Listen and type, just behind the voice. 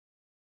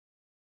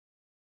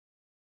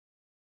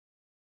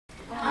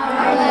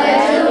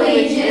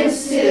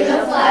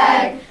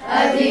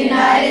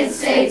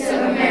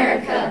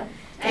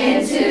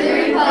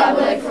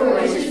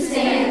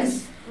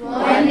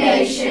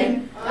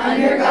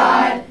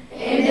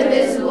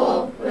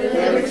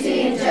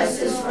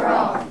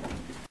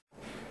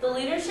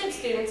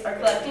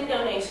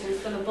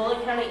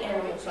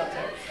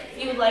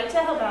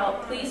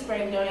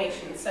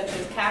such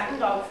as cat and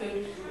dog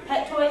food,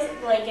 pet toys,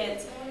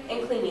 blankets,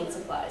 and cleaning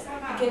supplies.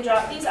 You can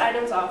drop these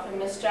items off in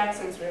Miss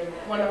Jackson's room,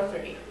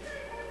 103.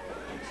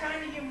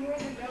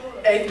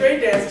 8th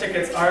grade dance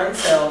tickets are on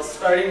sale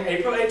starting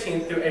April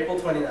 18th through April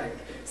 29th.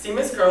 See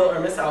Miss Girl or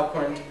Miss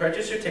Alcorn to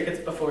purchase your tickets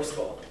before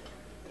school.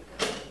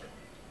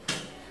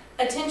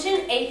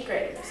 Attention 8th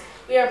graders.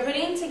 We are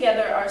putting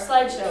together our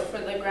slideshow for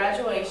the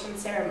graduation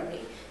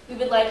ceremony. We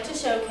would like to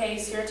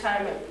showcase your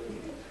time at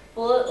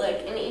Bullet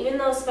Lick and even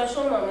those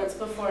special moments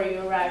before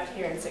you arrived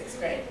here in 6th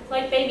grade,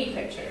 like baby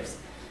pictures.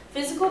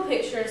 Physical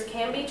pictures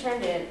can be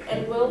turned in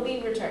and will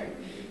be returned.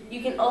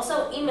 You can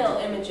also email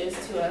images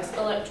to us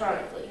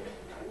electronically.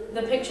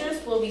 The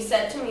pictures will be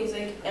set to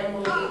music and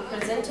will be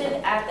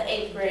presented at the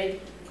 8th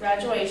grade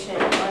graduation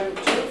on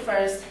June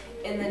 1st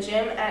in the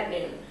gym at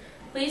noon.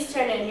 Please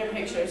turn in your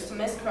pictures to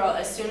Miss Curl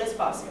as soon as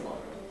possible.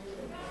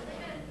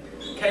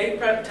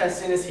 K-Prep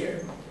testing is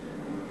here.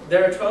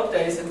 There are 12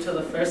 days until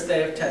the first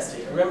day of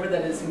testing. Remember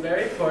that it is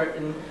very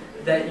important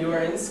that you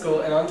are in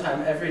school and on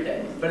time every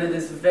day, but it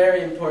is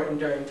very important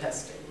during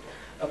testing.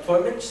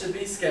 Appointments should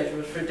be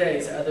scheduled for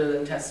days other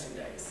than testing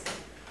days.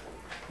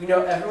 We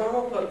know everyone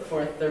will put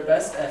forth their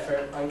best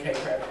effort on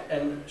K-Prep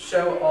and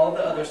show all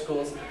the other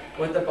schools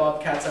what the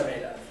Bobcats are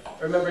made of.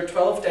 Remember,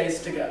 12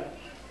 days to go.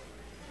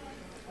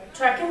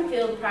 Track and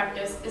field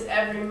practice is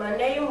every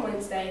Monday and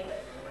Wednesday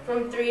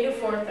from 3 to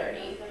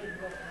 4:30.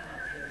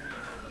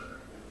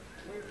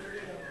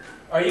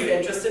 Are you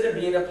interested in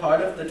being a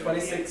part of the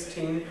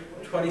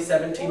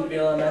 2016-2017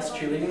 BLMS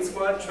cheerleading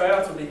squad?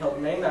 Tryouts will be held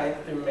May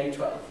 9th through May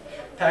 12th.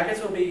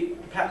 Packets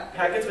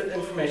with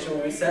information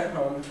will be sent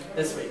home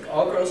this week.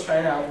 All girls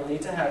trying out will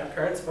need to have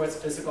current sports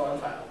physical on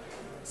file.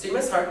 See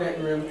Ms. Hartnett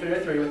in room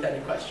 303 with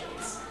any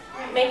questions.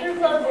 Maker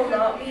Club will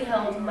not be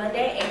held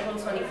Monday, April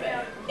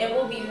 25th. It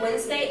will be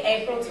Wednesday,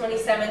 April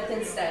 27th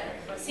instead.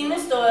 See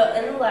Ms. Doyle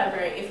in the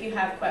library if you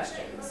have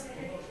questions.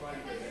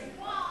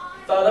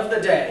 Thought of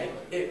the day.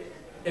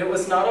 It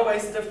was not a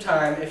waste of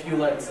time if you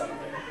learned something.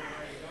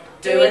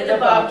 Do it the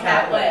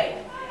Bobcat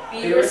way.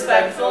 Be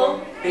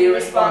respectful, be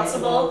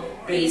responsible,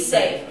 be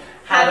safe.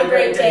 Have a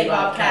great day,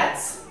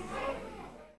 Bobcats.